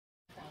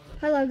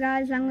Hello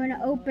guys, I'm going to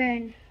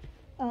open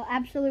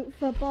Absolute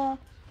Football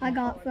I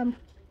got from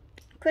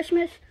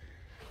Christmas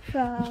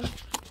from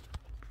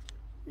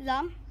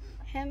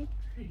him,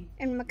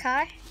 and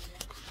Makai.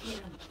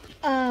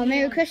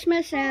 Merry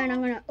Christmas, and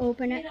I'm going to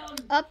open it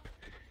up.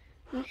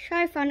 Let's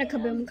try to find a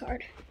Kaboom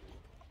card.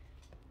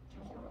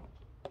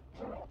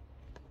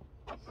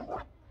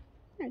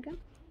 There we go.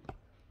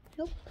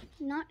 Nope,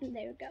 not there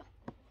we go.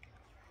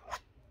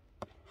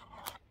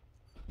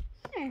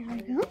 There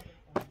we go.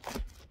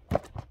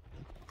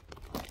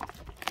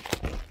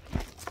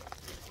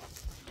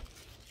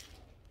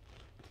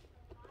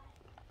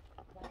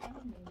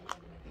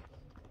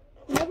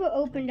 Never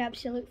opened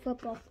Absolute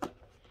Football.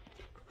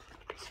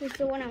 This is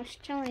the one I was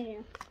telling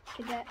you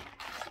to get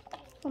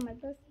for my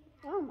birthday.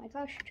 Oh my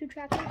gosh, 2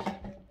 trackers.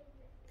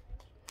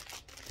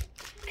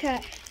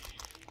 Okay.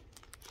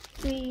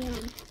 We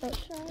both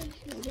sides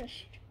and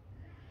just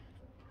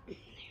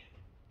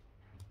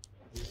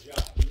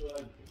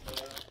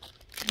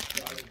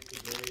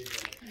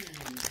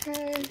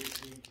okay.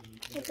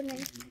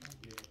 Opening.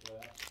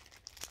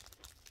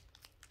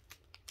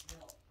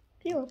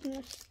 Can you open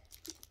this?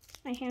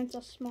 My hands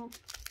are small.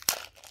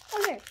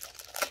 Okay.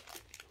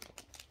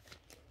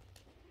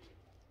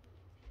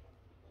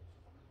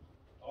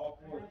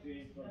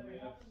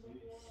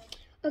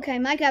 Okay,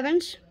 Mike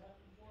Evans,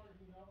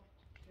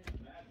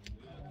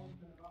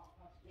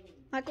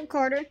 Michael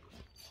Carter,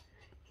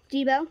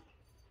 Debo,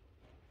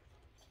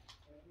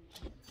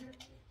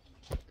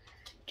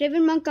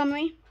 David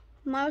Montgomery,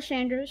 Miles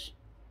Sanders,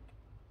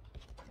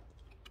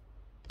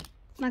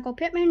 Michael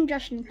Pittman,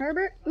 Justin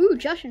Herbert. Ooh,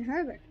 Justin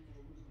Herbert.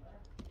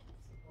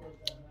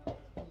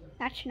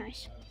 That's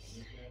nice.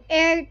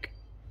 Eric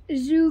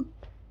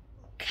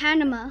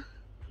Zuccanama,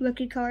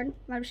 rookie card,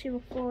 wide receiver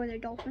for the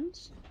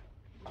Dolphins.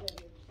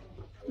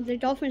 The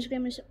Dolphins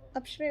game is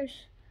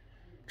upstairs.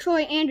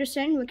 Troy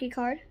Anderson, rookie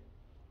card.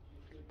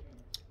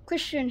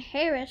 Christian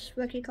Harris,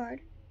 rookie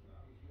card.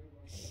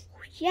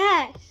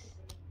 Yes!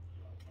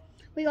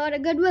 We got a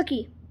good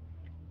rookie.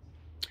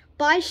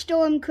 By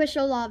Storm, Chris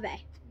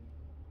Olave.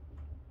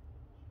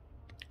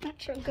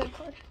 That's a good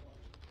card.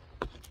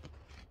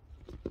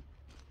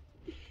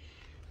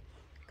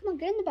 Come on,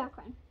 get in the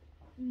background.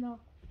 No.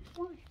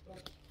 Why?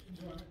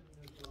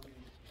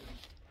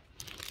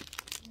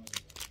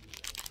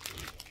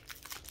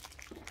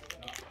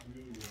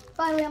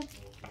 Bye, Liam.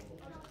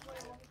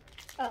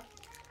 Oh,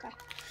 okay.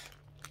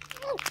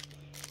 Oh.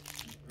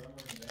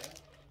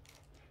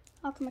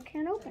 How come I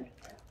can't open?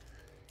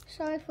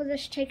 Sorry for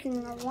this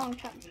taking a long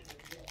time.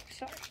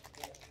 Sorry.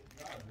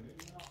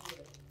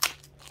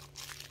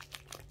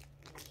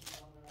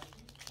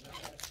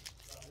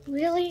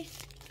 Really?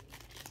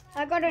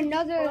 I got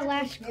another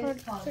last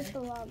card for Chris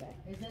Olave.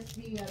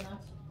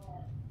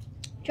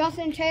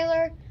 Jonathan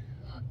Taylor.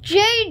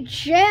 Jay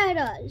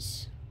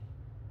Jettas.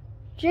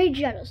 Jay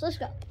Jettas, let's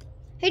go.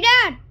 Hey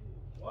Dad!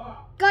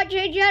 What? Got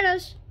Jay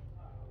Jettas.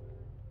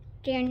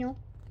 Daniel.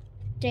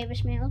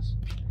 Davis Mills.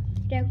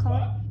 Derek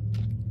Carr.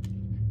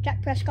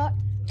 Dak Prescott.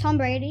 Tom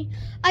Brady.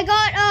 I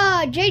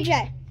got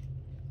JJ.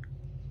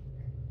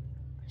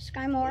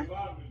 Sky Moore.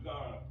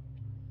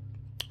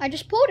 I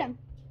just pulled him.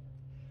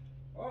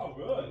 Oh,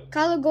 good.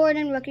 Kyler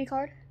Gordon, rookie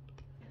card.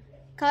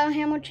 Kyle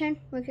Hamilton,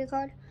 rookie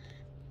card.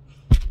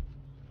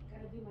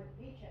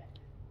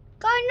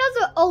 Got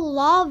another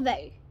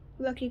Olave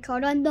rookie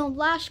card on the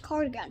last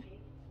card again.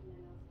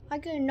 I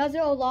get another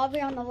Olave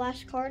on the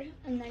last card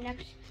in the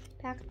next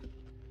pack.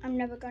 I'm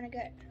never gonna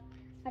get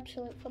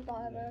Absolute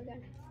Football ever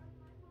again.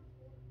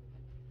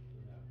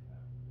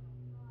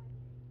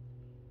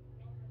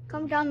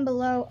 Comment down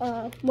below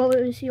what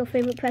was your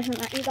favorite present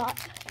that you got.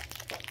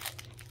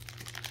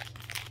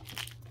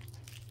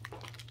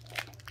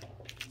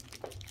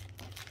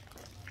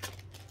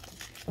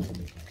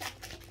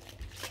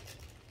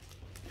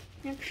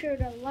 Make sure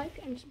to like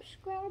and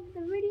subscribe to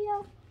the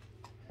video.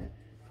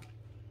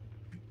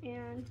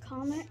 And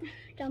comment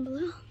down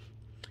below.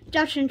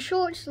 Justin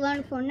Schultz,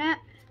 Leonard Fournette.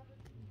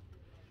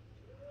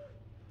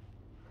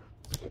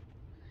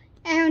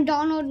 Aaron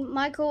Donald,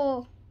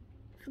 Michael,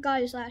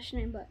 forgot his last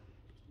name, but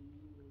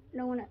I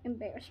don't want to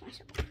embarrass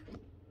myself.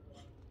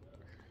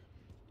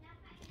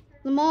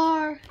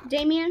 Lamar,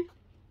 Damian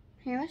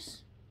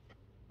Harris.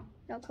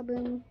 No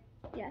Kaboom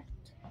yet.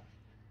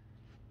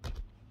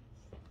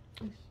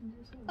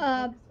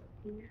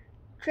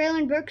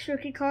 Traylon Burks,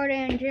 rookie card,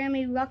 and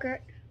Jeremy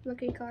Ruckert,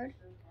 rookie card.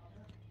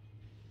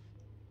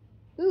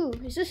 Ooh,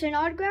 is this an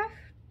autograph?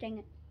 Dang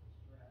it.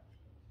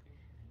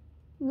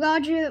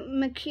 Roger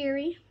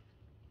McCreary,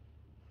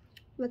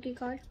 rookie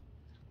card.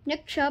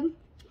 Nick Chubb.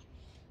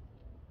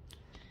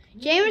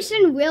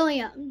 Jameson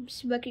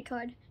Williams, rookie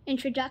card.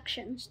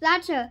 Introductions.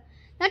 That's a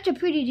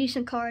pretty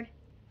decent card.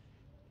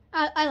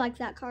 I like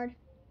that card.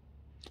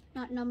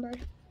 Not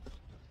numbered.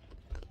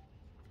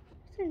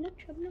 Is there a Nick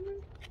Chubb number?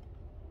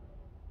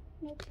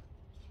 Nope.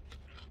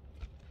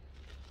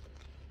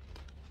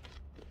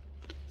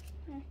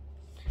 Okay.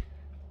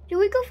 Do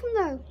we go from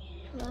the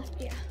left?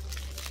 Yeah.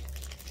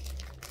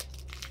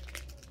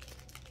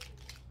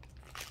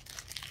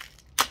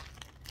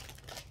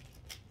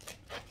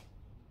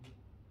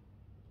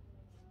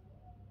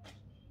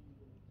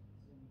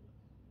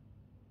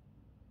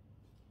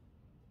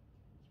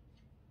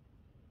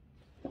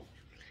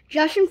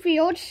 Justin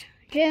Fields,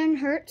 Jalen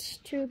Hurts,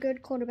 2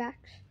 good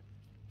quarterbacks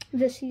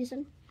this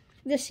season.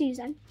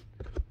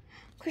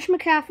 Chris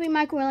McCaffrey,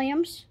 Mike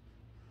Williams,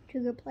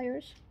 2 good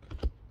players.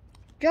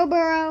 Joe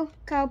Burrow,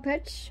 Kyle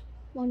Pitts,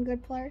 1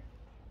 good player.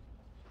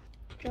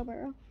 Joe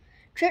Burrow.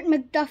 Trent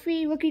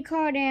McDuffie, rookie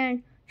card,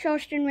 and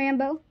Charleston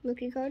Rambo,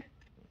 rookie card.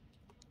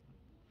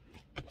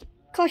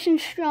 Carson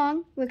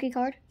Strong, rookie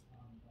card.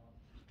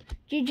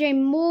 DJ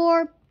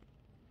Moore,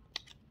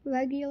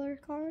 regular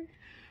card.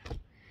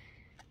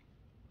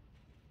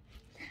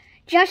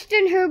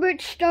 Justin Herbert,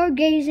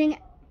 stargazing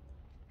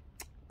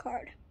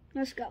card.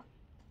 Let's go.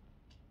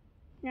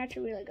 That's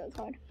a really good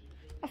card.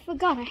 I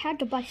forgot I had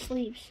to buy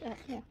sleeves.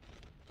 Yeah,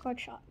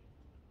 card shop.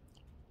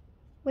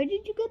 Where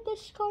did you get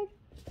this card?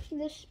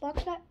 This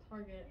box set?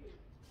 Target.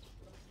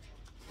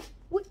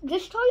 What,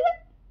 this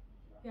Target?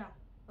 Yeah,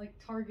 like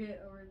Target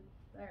over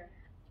there.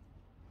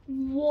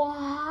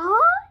 What?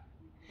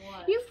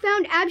 What? You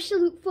found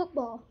Absolute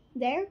Football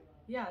there?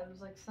 Yeah, it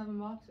was like 7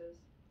 boxes.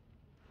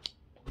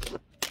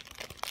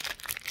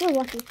 You're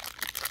lucky.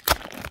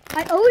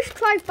 I always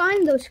try to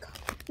find those,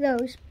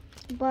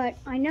 but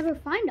I never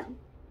find them.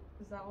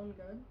 Is that one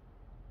good?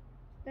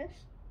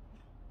 This?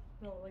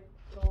 No, like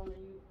the one that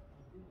you...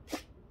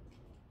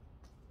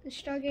 The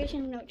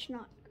stargazing? No, it's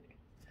not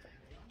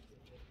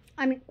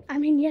good. I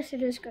mean, yes,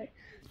 it is good.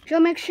 Joe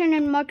Mixon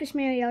and Marcus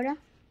Mariota,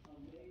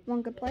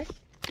 1 good player.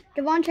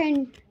 Devontae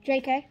and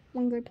J.K.,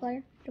 1 good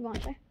player.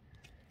 Devontae.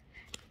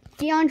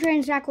 DeAndre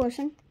and Zach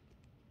Wilson,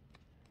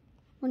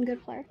 1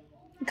 good player.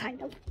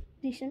 Kind of.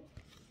 Decent.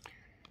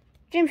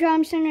 James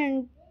Robinson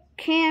and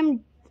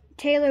Cam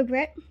Taylor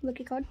Britt,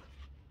 rookie card.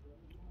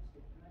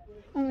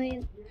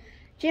 Only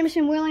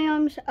Jameson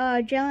Williams,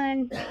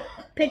 Jalen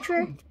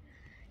Pitcher,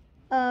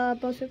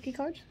 both rookie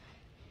cards.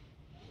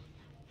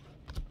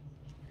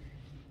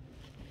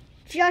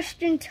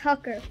 Justin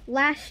Tucker,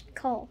 last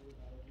call.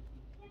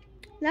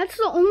 That's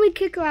the only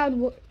kicker I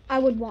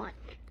would want.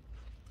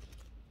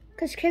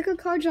 Because kicker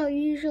cards are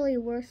usually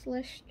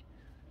worthless.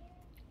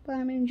 But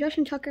I mean,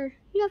 Justin Tucker,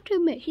 you have to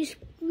admit, he's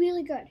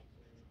really good.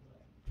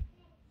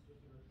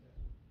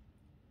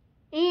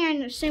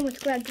 And same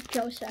with Greg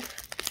Joseph.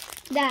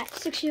 That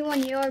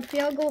 61-yard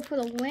field goal for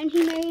the win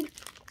he made,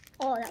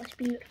 oh, that was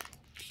beautiful.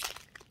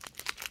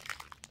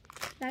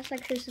 That's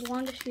like his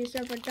longest he's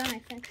ever done, I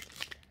think.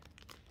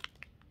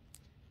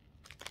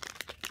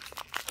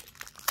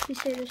 He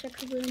said there's a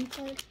Kaboom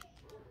card.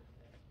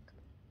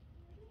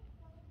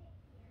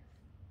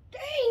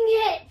 Dang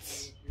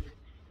it!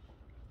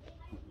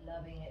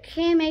 Loving it.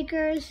 Cam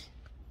Akers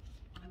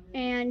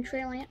and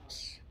Trey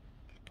Lance.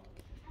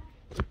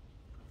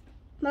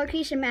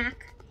 Marquise and Matt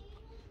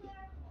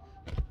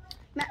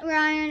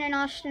Ryan and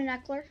Austin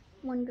Eckler,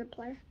 1 good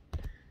player.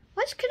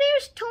 Why's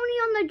Kadarius Toney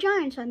on the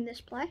Giants on this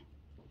play?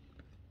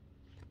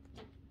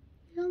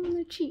 He's on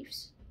the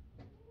Chiefs.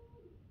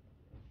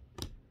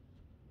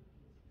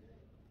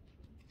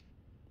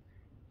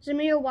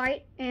 Zamir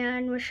White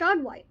and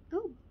Rashad White.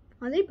 Oh,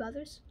 are they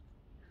brothers?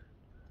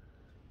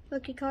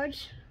 Rookie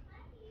cards.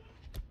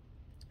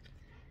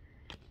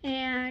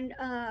 And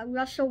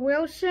Russell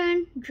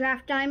Wilson,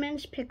 Draft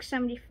Diamonds, pick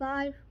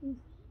 75.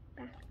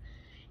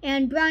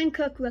 And Brian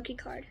Cook, rookie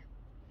card.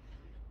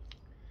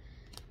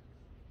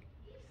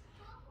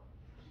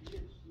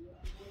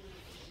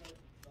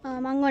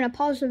 I'm going to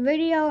pause the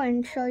video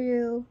and show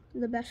you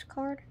the best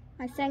card,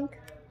 I think.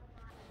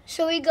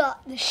 So we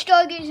got the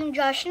stargazing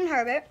Justin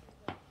Herbert.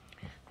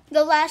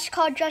 The last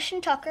card,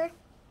 Justin Tucker.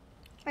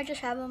 I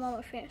just have him on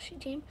my fantasy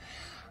team.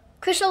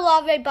 Chris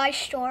Olave by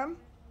Storm,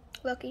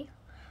 rookie.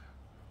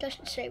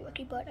 Doesn't say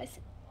rookie, but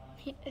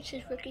it's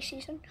his rookie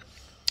season.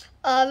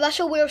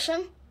 Russell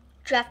Wilson,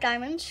 Draft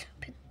Diamonds,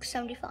 pick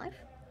 75,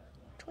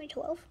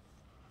 2012.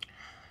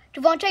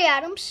 Devontae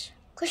Adams,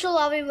 Chris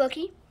Olave,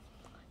 rookie.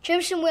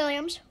 Jameson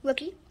Williams,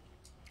 rookie.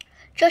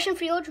 Justin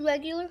Fields,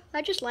 regular.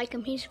 I just like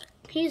him.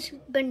 He's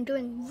been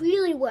doing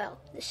really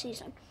well this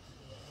season.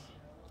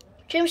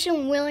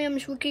 Jameson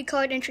Williams, rookie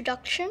card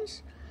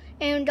introductions.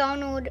 Aaron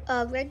Donald,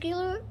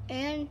 regular.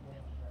 And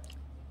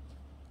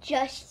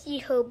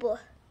Justin Herbert.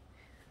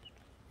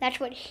 That's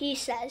what he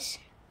says.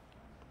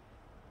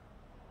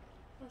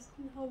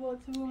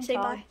 Say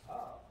bye.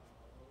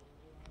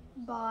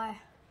 Bye.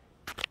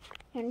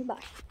 And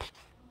bye.